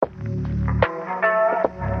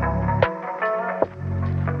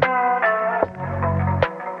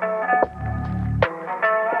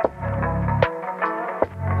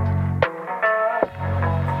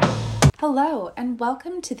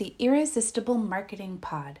welcome to the Irresistible Marketing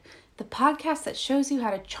Pod, the podcast that shows you how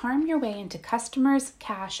to charm your way into customers,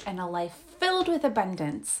 cash, and a life filled with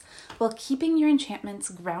abundance while keeping your enchantments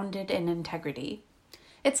grounded in integrity.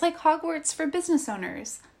 It's like Hogwarts for business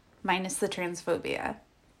owners, minus the transphobia.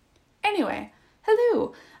 Anyway,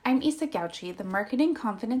 hello, I'm Isa Gauchi, the marketing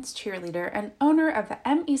confidence cheerleader and owner of the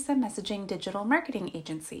Isa Messaging digital marketing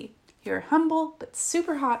agency, your humble but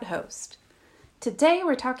super hot host. Today,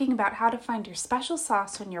 we're talking about how to find your special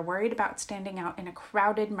sauce when you're worried about standing out in a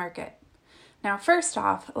crowded market. Now, first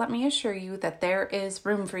off, let me assure you that there is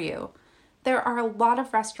room for you. There are a lot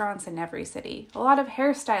of restaurants in every city, a lot of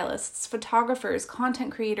hairstylists, photographers,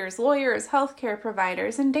 content creators, lawyers, healthcare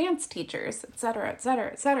providers, and dance teachers, etc.,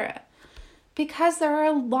 etc., etc. Because there are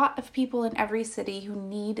a lot of people in every city who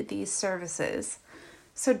need these services.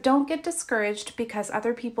 So don't get discouraged because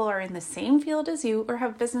other people are in the same field as you or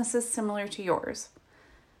have businesses similar to yours.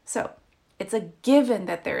 So it's a given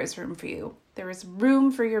that there is room for you. There is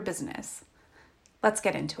room for your business. Let's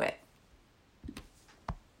get into it.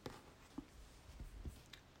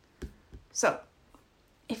 So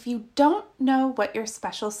if you don't know what your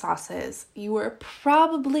special sauce is, you are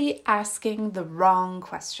probably asking the wrong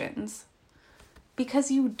questions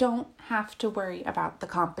because you don't have to worry about the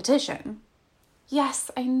competition.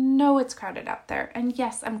 Yes, I know it's crowded out there, and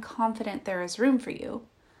yes, I'm confident there is room for you.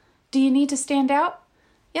 Do you need to stand out?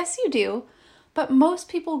 Yes, you do, but most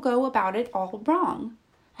people go about it all wrong,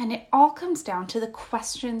 and it all comes down to the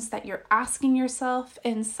questions that you're asking yourself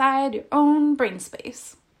inside your own brain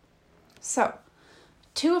space. So,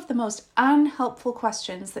 two of the most unhelpful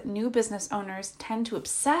questions that new business owners tend to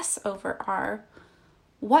obsess over are,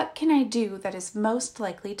 what can I do that is most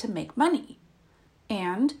likely to make money?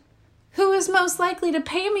 And who is most likely to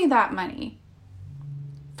pay me that money?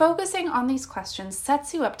 Focusing on these questions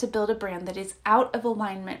sets you up to build a brand that is out of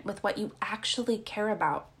alignment with what you actually care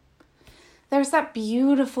about. There's that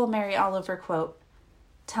beautiful Mary Oliver quote,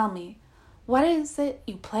 "Tell me, what is it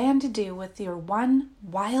you plan to do with your one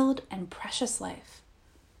wild and precious life?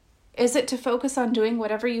 Is it to focus on doing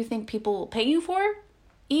whatever you think people will pay you for,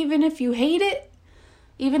 even if you hate it?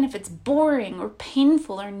 Even if it's boring or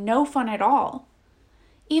painful or no fun at all?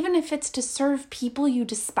 Even if it's to serve people you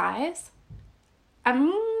despise?"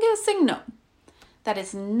 I'm guessing no. That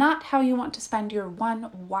is not how you want to spend your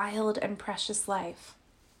one wild and precious life.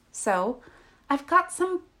 So, I've got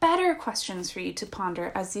some better questions for you to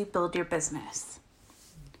ponder as you build your business.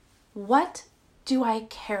 What do I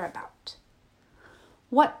care about?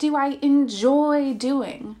 What do I enjoy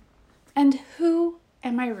doing? And who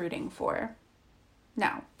am I rooting for?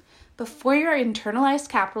 Now, before your internalized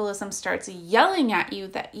capitalism starts yelling at you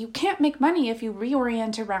that you can't make money if you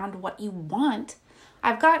reorient around what you want,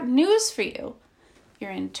 I've got news for you.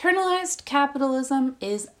 Your internalized capitalism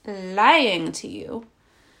is lying to you.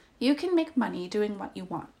 You can make money doing what you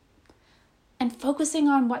want. And focusing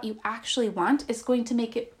on what you actually want is going to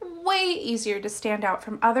make it way easier to stand out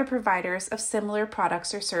from other providers of similar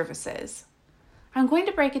products or services. I'm going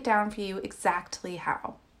to break it down for you exactly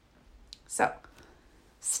how. So,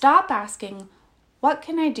 stop asking, what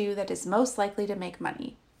can I do that is most likely to make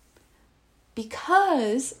money?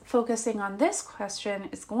 Because focusing on this question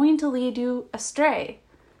is going to lead you astray.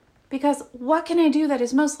 Because what can I do that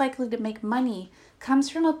is most likely to make money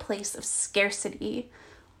comes from a place of scarcity,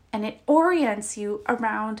 and it orients you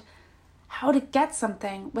around how to get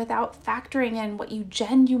something without factoring in what you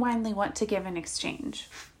genuinely want to give in exchange.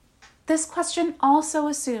 This question also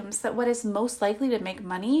assumes that what is most likely to make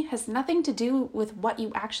money has nothing to do with what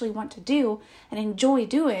you actually want to do and enjoy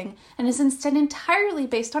doing, and is instead entirely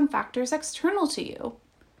based on factors external to you.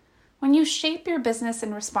 When you shape your business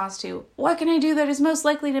in response to, what can I do that is most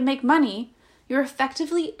likely to make money, you're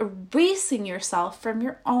effectively erasing yourself from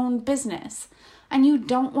your own business. And you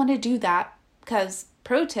don't want to do that because,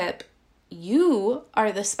 pro tip, you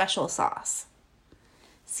are the special sauce.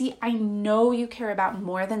 See, I know you care about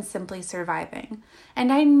more than simply surviving,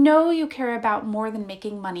 and I know you care about more than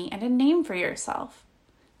making money and a name for yourself.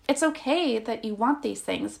 It's okay that you want these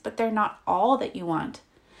things, but they're not all that you want,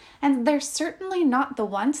 and they're certainly not the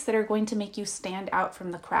ones that are going to make you stand out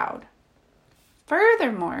from the crowd.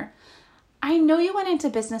 Furthermore, I know you went into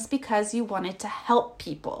business because you wanted to help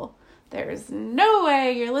people. There's no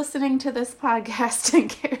way you're listening to this podcast and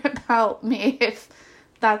care about me if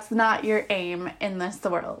that's not your aim in this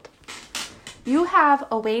world. You have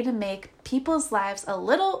a way to make people's lives a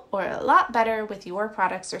little or a lot better with your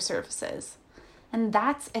products or services. And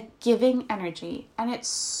that's a giving energy, and it's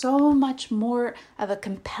so much more of a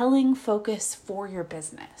compelling focus for your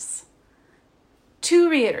business. To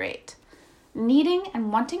reiterate, Needing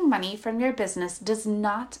and wanting money from your business does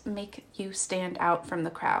not make you stand out from the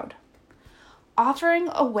crowd. Offering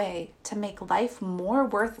a way to make life more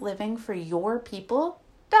worth living for your people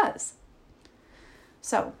does.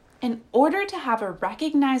 So, in order to have a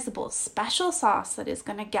recognizable special sauce that is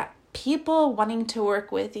going to get people wanting to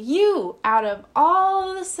work with you out of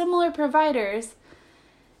all the similar providers,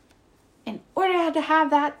 in order to have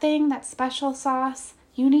that thing, that special sauce,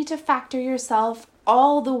 you need to factor yourself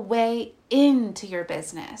all the way into your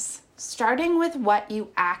business, starting with what you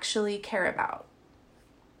actually care about.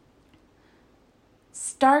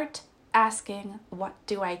 Start asking, what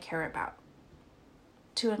do I care about?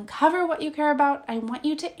 To uncover what you care about, I want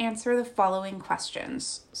you to answer the following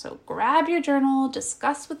questions. So grab your journal,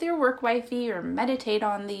 discuss with your work wifey, or meditate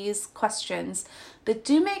on these questions, but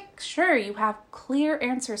do make sure you have clear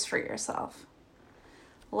answers for yourself.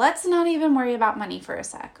 Let's not even worry about money for a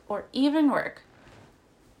sec, or even work.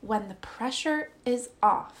 When the pressure is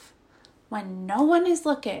off, when no one is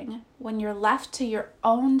looking, when you're left to your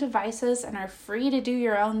own devices and are free to do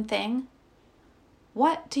your own thing,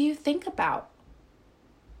 what do you think about?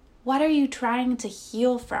 What are you trying to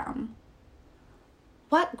heal from?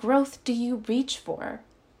 What growth do you reach for?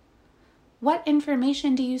 What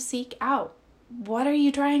information do you seek out? What are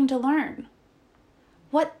you trying to learn?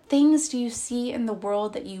 What things do you see in the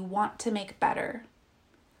world that you want to make better?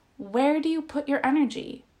 Where do you put your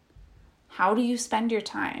energy? How do you spend your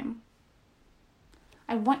time?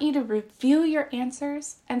 I want you to review your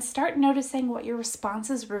answers and start noticing what your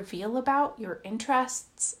responses reveal about your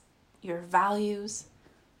interests, your values,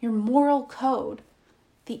 your moral code,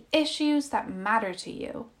 the issues that matter to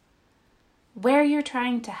you, where you're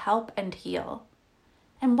trying to help and heal,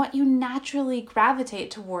 and what you naturally gravitate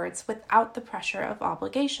towards without the pressure of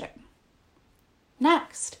obligation.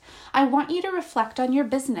 Next, I want you to reflect on your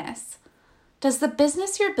business. Does the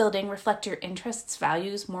business you're building reflect your interests,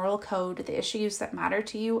 values, moral code, the issues that matter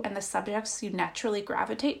to you, and the subjects you naturally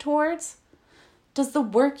gravitate towards? Does the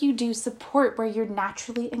work you do support where you're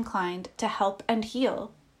naturally inclined to help and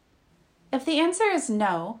heal? If the answer is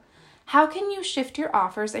no, how can you shift your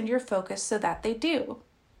offers and your focus so that they do?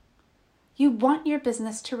 You want your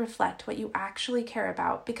business to reflect what you actually care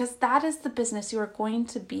about, because that is the business you are going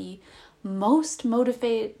to be most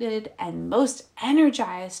motivated and most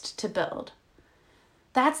energized to build.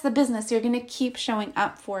 That's the business you're going to keep showing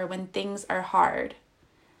up for when things are hard.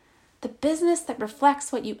 The business that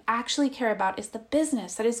reflects what you actually care about is the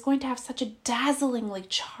business that is going to have such a dazzlingly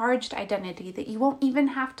charged identity that you won't even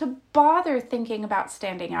have to bother thinking about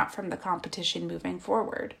standing out from the competition moving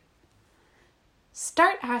forward.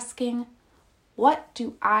 Start asking, what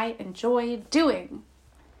do I enjoy doing?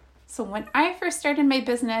 So when I first started my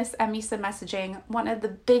business, Misa Messaging, one of the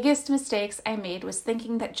biggest mistakes I made was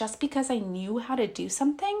thinking that just because I knew how to do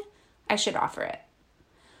something, I should offer it.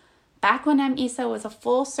 Back when Misa was a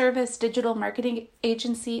full-service digital marketing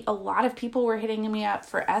agency, a lot of people were hitting me up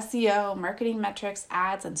for SEO, marketing metrics,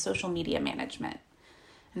 ads, and social media management.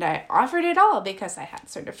 And I offered it all because I had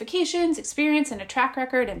certifications, experience, and a track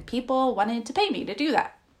record, and people wanted to pay me to do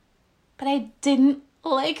that. But I didn't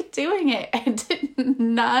like doing it. I did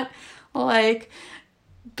not like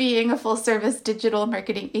being a full-service digital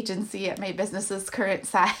marketing agency at my business's current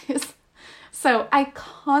size. So I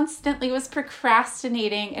constantly was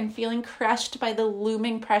procrastinating and feeling crushed by the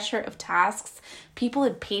looming pressure of tasks people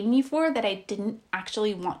had paid me for that I didn't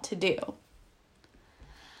actually want to do.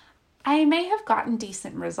 I may have gotten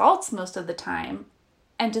decent results most of the time,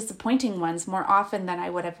 and disappointing ones more often than I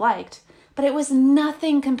would have liked, but it was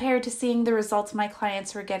nothing compared to seeing the results my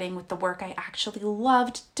clients were getting with the work I actually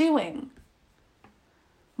loved doing.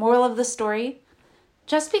 Moral of the story?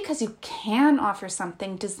 Just because you can offer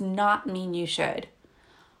something does not mean you should.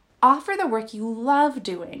 Offer the work you love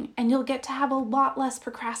doing, and you'll get to have a lot less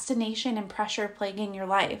procrastination and pressure plaguing your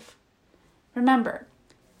life. Remember,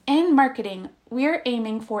 in marketing, we're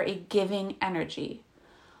aiming for a giving energy.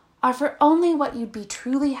 Offer only what you'd be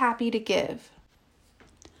truly happy to give.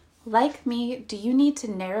 Like me, do you need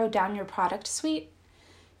to narrow down your product suite?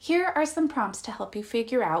 Here are some prompts to help you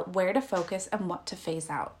figure out where to focus and what to phase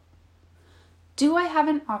out. Do I have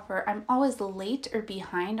an offer I'm always late or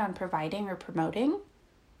behind on providing or promoting?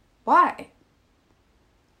 Why?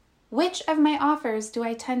 Which of my offers do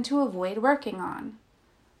I tend to avoid working on?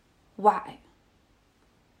 Why?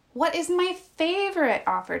 What is my favorite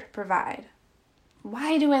offer to provide?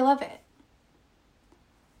 Why do I love it?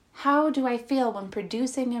 How do I feel when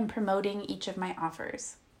producing and promoting each of my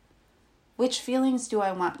offers? Which feelings do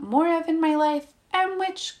I want more of in my life, and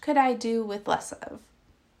which could I do with less of?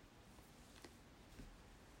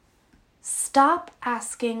 Stop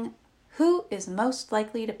asking, who is most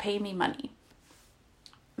likely to pay me money?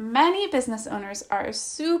 many business owners are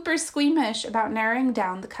super squeamish about narrowing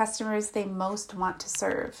down the customers they most want to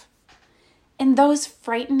serve. In those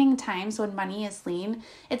frightening times when money is lean,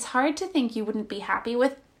 it's hard to think you wouldn't be happy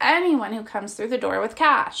with anyone who comes through the door with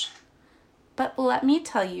cash. But let me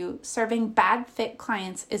tell you, serving bad fit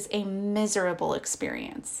clients is a miserable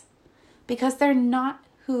experience because they're not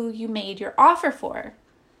who you made your offer for.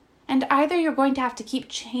 And either you're going to have to keep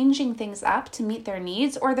changing things up to meet their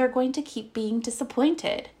needs, or they're going to keep being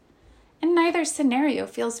disappointed. And neither scenario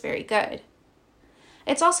feels very good.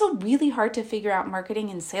 It's also really hard to figure out marketing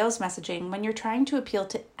and sales messaging when you're trying to appeal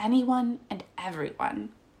to anyone and everyone.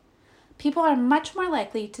 People are much more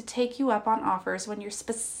likely to take you up on offers when you're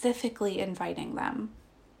specifically inviting them.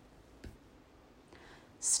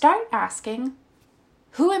 Start asking,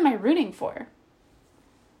 who am I rooting for?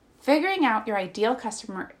 Figuring out your ideal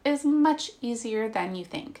customer is much easier than you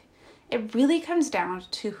think. It really comes down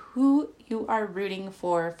to who you are rooting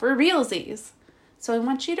for realsies. So I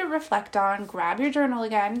want you to reflect on, grab your journal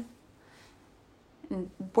again,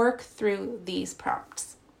 and work through these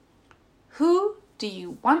prompts. Who do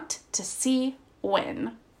you want to see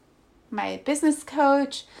win? My business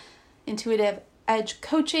coach, Intuitive Edge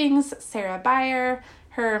Coaching's Sarah Beyer,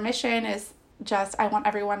 her mission is just, I want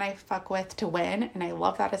everyone I fuck with to win. And I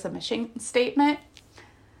love that as a mission statement.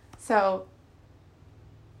 So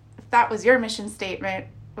if that was your mission statement,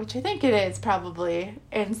 which I think it is probably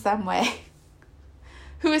in some way,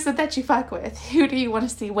 who is it that you fuck with? Who do you want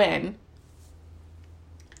to see win?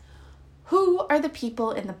 Who are the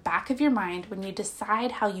people in the back of your mind when you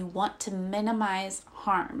decide how you want to minimize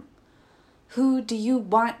harm? Who do you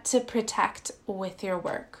want to protect with your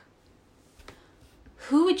work?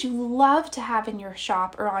 Who would you love to have in your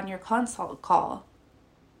shop or on your consult call?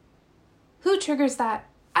 Who triggers that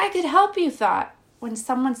I could help you thought when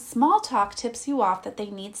someone's small talk tips you off that they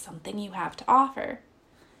need something you have to offer?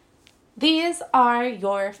 These are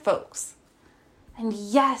your folks. And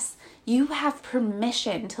yes, you have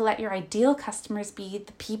permission to let your ideal customers be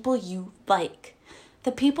the people you like,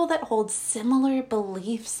 the people that hold similar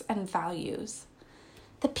beliefs and values,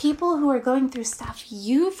 the people who are going through stuff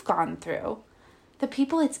you've gone through, the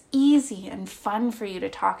people it's easy and fun for you to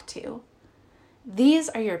talk to. These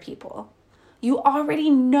are your people. You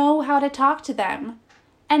already know how to talk to them,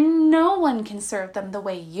 and no one can serve them the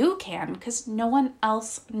way you can because no one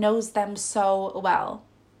else knows them so well.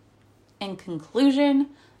 In conclusion,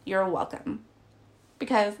 you're welcome.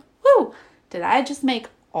 Because, did I just make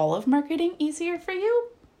all of marketing easier for you?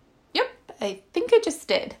 Yep, I think I just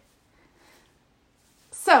did.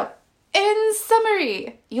 So, in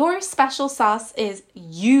summary, your special sauce is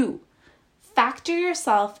you. Factor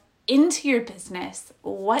yourself into your business,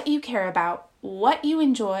 what you care about, what you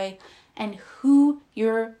enjoy, and who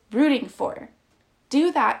you're rooting for.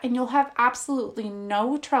 Do that and you'll have absolutely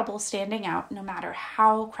no trouble standing out no matter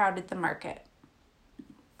how crowded the market.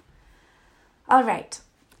 All right,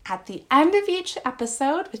 at the end of each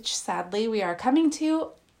episode, which sadly we are coming to,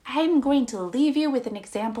 I'm going to leave you with an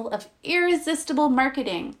example of irresistible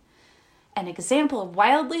marketing. An example of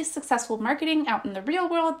wildly successful marketing out in the real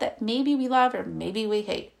world that maybe we love or maybe we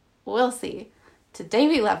hate. We'll see. Today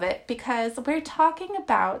we love it because we're talking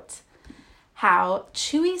about how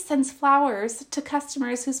Chewy sends flowers to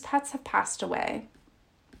customers whose pets have passed away.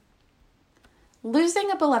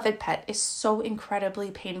 Losing a beloved pet is so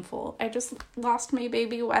incredibly painful. I just lost my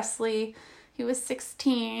baby Wesley. He was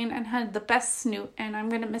 16 and had the best snoot, and I'm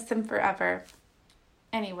going to miss him forever.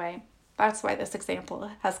 Anyway, that's why this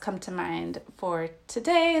example has come to mind for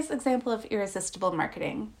today's example of irresistible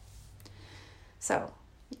marketing. So,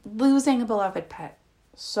 losing a beloved pet,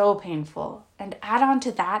 so painful. And add on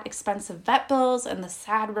to that expensive vet bills and the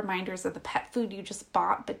sad reminders of the pet food you just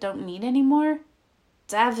bought but don't need anymore.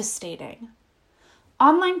 Devastating.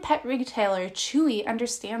 Online pet retailer Chewy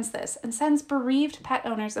understands this and sends bereaved pet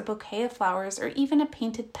owners a bouquet of flowers or even a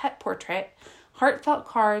painted pet portrait, heartfelt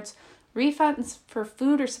cards, refunds for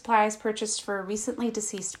food or supplies purchased for a recently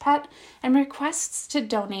deceased pet, and requests to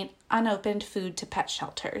donate unopened food to pet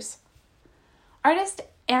shelters. Artist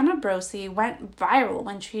Anna Brosi went viral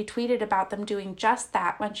when she tweeted about them doing just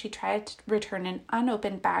that when she tried to return an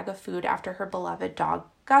unopened bag of food after her beloved dog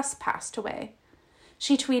Gus passed away.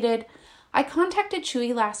 She tweeted, "I contacted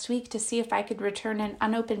Chewy last week to see if I could return an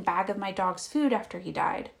unopened bag of my dog's food after he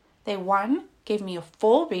died. They 1, gave me a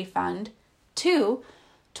full refund, 2,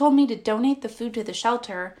 told me to donate the food to the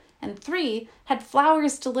shelter, and 3, had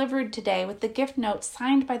flowers delivered today with the gift note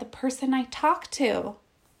signed by the person I talked to."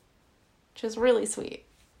 Which is really sweet.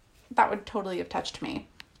 That would totally have touched me.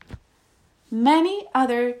 Many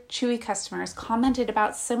other Chewy customers commented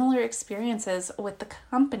about similar experiences with the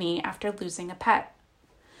company after losing a pet.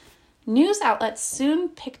 News outlets soon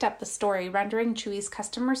picked up the story, rendering Chewy's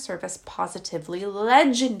customer service positively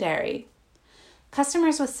legendary.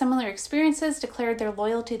 Customers with similar experiences declared their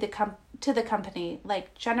loyalty to the company,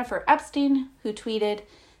 like Jennifer Epstein, who tweeted,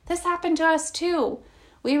 "This happened to us too.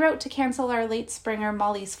 We wrote to cancel our late Springer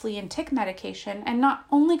Molly's flea and tick medication and not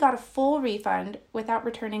only got a full refund without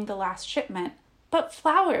returning the last shipment, but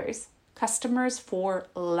flowers. Customers for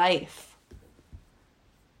life."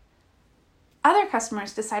 Other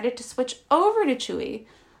customers decided to switch over to Chewy,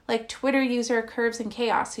 like Twitter user Curves and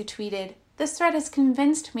Chaos, who tweeted, "This thread has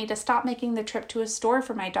convinced me to stop making the trip to a store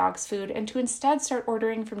for my dog's food and to instead start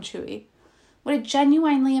ordering from Chewy. What a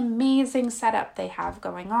genuinely amazing setup they have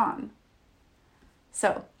going on."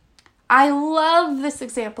 So, I love this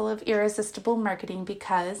example of irresistible marketing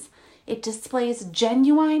because it displays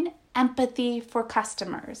genuine empathy for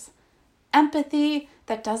customers. Empathy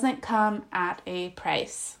that doesn't come at a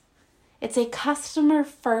price. It's a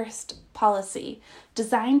customer-first policy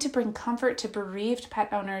designed to bring comfort to bereaved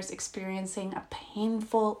pet owners experiencing a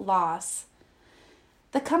painful loss.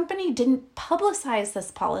 The company didn't publicize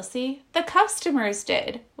this policy, the customers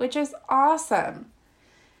did, which is awesome.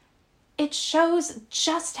 It shows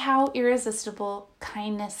just how irresistible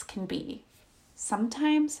kindness can be.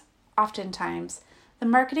 Sometimes, oftentimes, the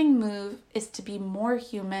marketing move is to be more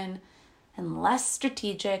human and less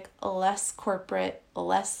strategic, less corporate,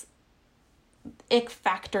 less ick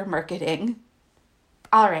factor marketing.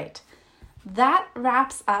 All right, that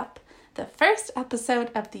wraps up the first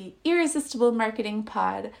episode of the Irresistible Marketing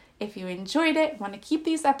Pod. If you enjoyed it, want to keep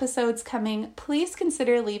these episodes coming, please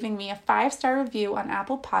consider leaving me a 5-star review on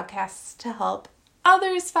Apple Podcasts to help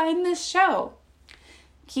others find this show.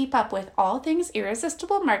 Keep up with all things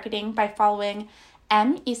irresistible marketing by following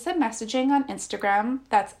Isa Messaging on Instagram.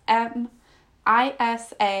 That's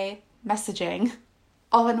MISA Messaging,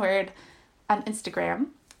 all one word, on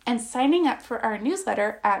Instagram, and signing up for our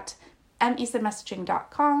newsletter at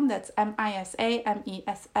misamessaging.com. That's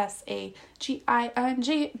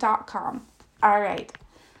misamessaging.com. All right.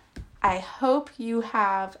 I hope you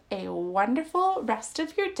have a wonderful rest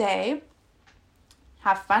of your day.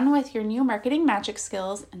 Have fun with your new marketing magic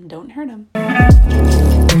skills and don't hurt them.